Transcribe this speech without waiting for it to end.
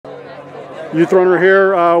youth runner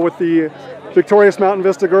here with the victorious Mountain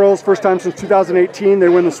Vista girls. First time since 2018. They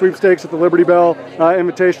win the sweepstakes at the Liberty Bell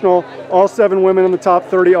Invitational. All 7 women in the top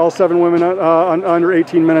 30, all 7 women under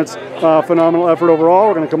 18 minutes. Phenomenal effort overall.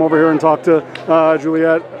 We're going to come over here and talk to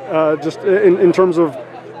Juliet just in terms of,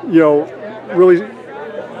 really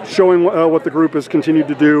showing what the group has continued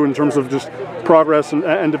to do in terms of just progress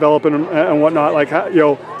and development and whatnot. Like,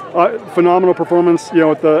 phenomenal performance,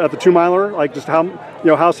 at the 2-miler. Like, just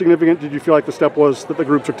how significant did you feel like the step was that the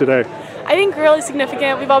group took today? I think really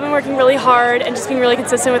significant. We've all been working really hard and just being really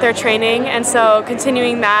consistent with our training, and so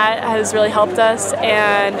continuing that has really helped us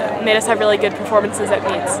and made us have really good performances at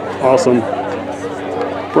meets. Awesome.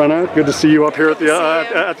 Brenna, good to see you up here at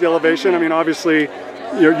the elevation. I mean, obviously,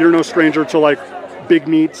 you're no stranger to like big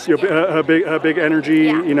meets, a big energy.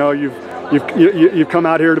 Yeah. You've come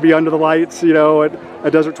out here to be under the lights,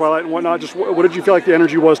 at Desert Twilight and whatnot. Just what did you feel like the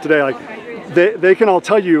energy was today? Like, they can all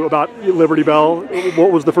tell you about Liberty Bell.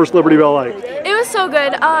 What was the first Liberty Bell like? It was so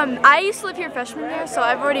good. I used to live here freshman year, so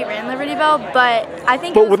I've already ran Liberty Bell, but I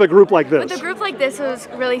think with a group like this. With a group like this, it was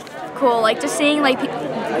really cool. Like, just seeing like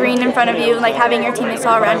green in front of you, like having your teammates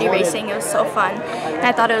all around you racing, it was so fun. And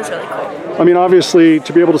I thought it was really cool. I mean, obviously,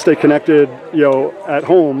 to be able to stay connected, at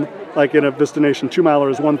home, like in a Vista Nation 2-miler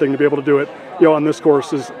is one thing. To be able to do it, on this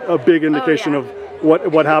course is a big indication of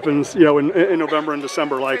what happens, in November and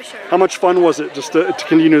December. Like, sure. How much fun was it just to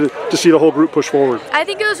continue to see the whole group push forward? I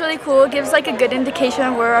think it was really cool. It gives like a good indication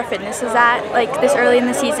of where our fitness is at, like this early in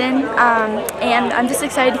the season, and I'm just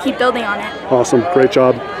excited to keep building on it. Awesome, great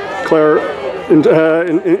job, Claire.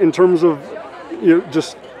 In terms of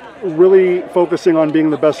just really focusing on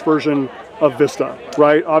being the best version of Vista,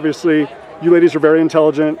 right? Obviously, you ladies are very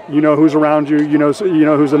intelligent. You know who's around you. You know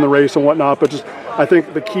who's in the race and whatnot. But just, I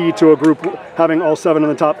think the key to a group having all 7 in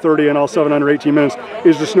the top 30 and all 7 under 18 minutes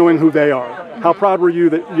is just knowing who they are. How proud were you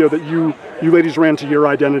that you ladies ran to your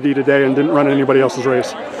identity today and didn't run anybody else's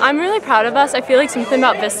race? I'm really proud of us. I feel like something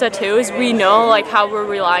about Vista too is we know like how we're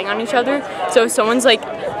relying on each other. So if someone's like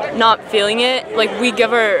not feeling it, like we give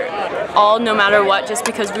her all no matter what, just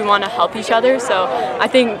because we want to help each other. So I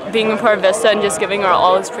think being a part of Vista and just giving our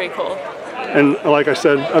all is pretty cool. And like I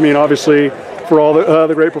said, I mean, obviously, for all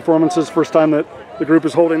the great performances, first time that the group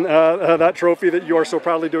is holding that trophy that you are so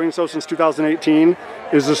proudly doing so since 2018.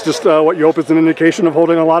 Is this just what you hope is an indication of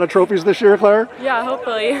holding a lot of trophies this year, Claire? Yeah,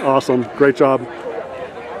 hopefully. Awesome, great job.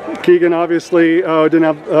 Keeghan, obviously, didn't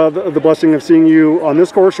have the blessing of seeing you on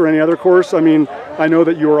this course or any other course. I mean, I know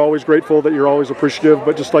that you are always grateful, that you're always appreciative,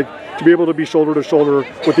 but just like to be able to be shoulder to shoulder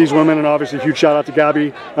with these women, and obviously huge shout out to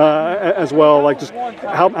Gabby as well. Like, just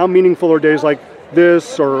how meaningful are days like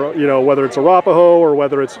this, or whether it's Arapahoe or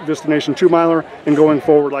whether it's Vista Nation 2-miler and going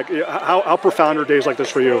forward, like how profound are days like this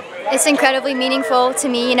for you? It's incredibly meaningful to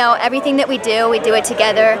me. Everything that we do it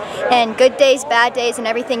together, and good days, bad days, and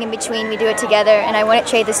everything in between, we do it together, and I wouldn't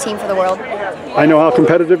trade this team for the world. I know how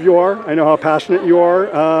competitive you are. I know how passionate you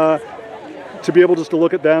are. To be able just to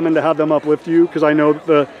look at them and to have them uplift you, because I know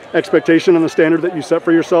the expectation and the standard that you set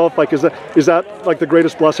for yourself, like is that like the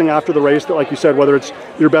greatest blessing after the race, that like you said, whether it's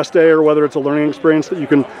your best day or whether it's a learning experience, that you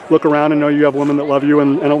can look around and know you have women that love you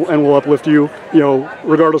and will uplift you,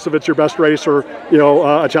 regardless if it's your best race or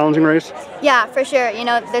a challenging race? Yeah, for sure.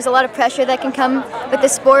 There's a lot of pressure that can come with the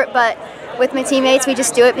sport, but with my teammates, we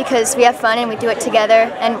just do it because we have fun and we do it together,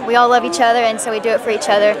 and we all love each other, and so we do it for each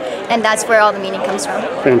other, and that's where all the meaning comes from.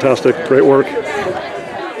 Fantastic, great work.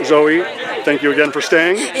 Zoe, thank you again for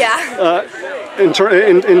staying. Yeah. In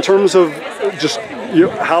terms of just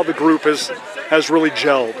how the group has really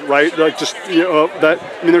gelled, right? Like just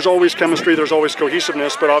there's always chemistry, there's always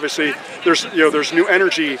cohesiveness, but obviously there's new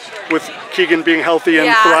energy with Keeghan being healthy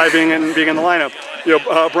and thriving and being in the lineup.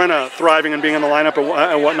 Brenna thriving and being in the lineup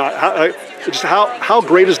and whatnot. How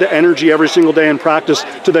great is the energy every single day in practice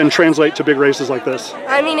to then translate to big races like this?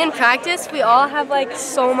 I mean, in practice, we all have like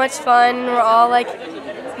so much fun. We're all like,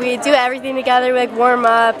 we do everything together, we like warm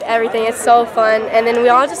up, everything. It's so fun, and then we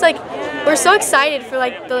all just like, we're so excited for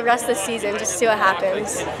like the rest of the season, just to see what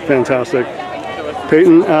happens. Fantastic.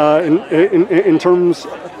 Peyton, in terms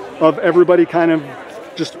of everybody kind of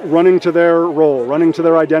just running to their role, running to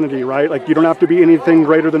their identity, right? Like, you don't have to be anything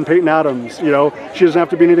greater than Peyton Adams, she doesn't have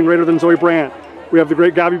to be anything greater than Zoe Brandt. We have the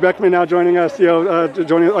great Gabriela Boeckman now joining us,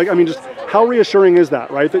 just how reassuring is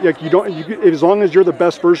that, right? That as long as you're the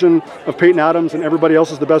best version of Peyton Adams and everybody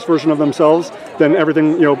else is the best version of themselves, then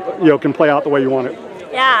everything, can play out the way you want it.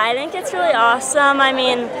 Yeah, I think it's really awesome. I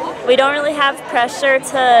mean, we don't really have pressure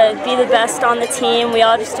to be the best on the team. We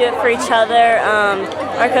all just do it for each other.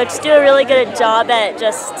 Our coaches do a really good job at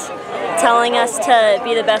just telling us to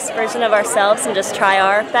be the best version of ourselves and just try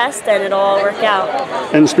our best, and it'll all work out.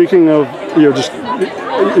 And speaking of, just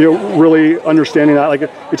really understanding that, like,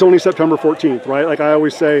 it's only September 14th, right? Like I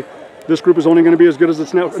always say, this group is only going to be as good as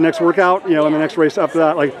its next workout, and the next race after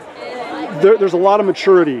that. Like, there's a lot of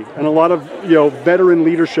maturity and a lot of veteran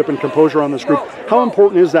leadership and composure on this group. How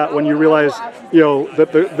important is that when you realize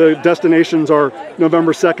that the destinations are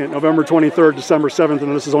November 2nd, November 23rd, December 7th,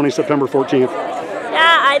 and this is only September 14th?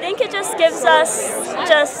 Yeah, I think it just gives us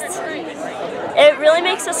it really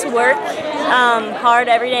makes us work hard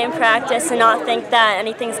every day in practice and not think that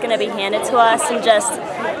anything's going to be handed to us, and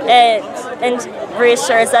it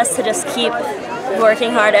reassures us to just keep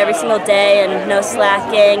working hard every single day and no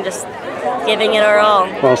slacking, just giving it our all.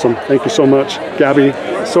 Awesome. Thank you so much, Gabby.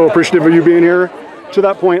 So appreciative of you being here. To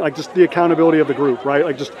that point, like, just the accountability of the group, right?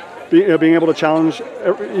 Like, just being able to challenge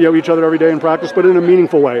each other every day in practice, but in a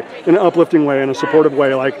meaningful way, in an uplifting way, in a supportive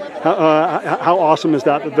way. Like, how awesome is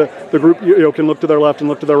that the group can look to their left and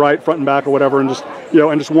look to their right, front and back, or whatever, and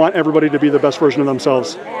just want everybody to be the best version of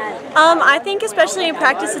themselves. I think especially in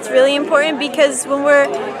practice it's really important, because when we're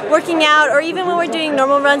working out or even when we're doing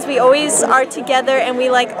normal runs, we always are together and we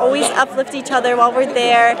always uplift each other while we're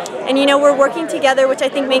there, and we're working together, which I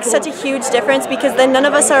think makes such a huge difference, because then none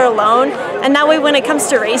of us are alone, and that way when it comes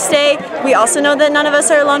to race day, we also know that none of us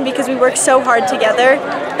are alone, because we work so hard together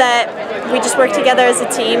that we just work together as a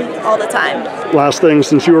team all the time. Last thing,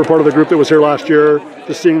 since you were part of the group that was here last year,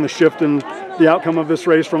 just seeing the shift in the outcome of this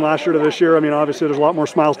race from last year to this year, I mean, obviously there's a lot more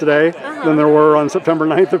smiles today than there were on September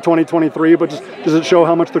 9th of 2023, but does it show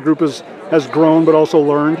how much the group has grown but also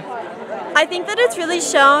learned? I think that it's really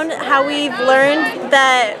shown how we've learned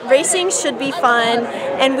that racing should be fun,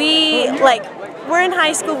 and we're in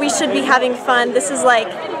high school, we should be having fun. This is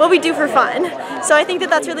what we do for fun. So I think that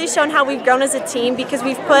that's really shown how we've grown as a team, because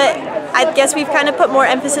we've kind of put more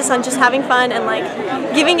emphasis on just having fun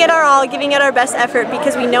and giving it our all, giving it our best effort,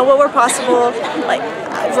 because we know what we're possible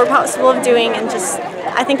of doing, and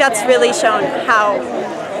I think that's really shown how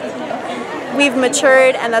we've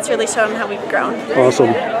matured, and that's really shown how we've grown. Awesome.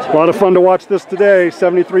 A lot of fun to watch this today.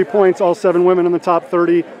 73 points, all 7 women in the top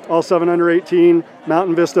 30, all 7 under 18.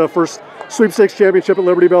 Mountain Vista, first Sweepstakes championship at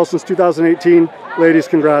Liberty Bell since 2018. Ladies,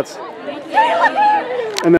 congrats.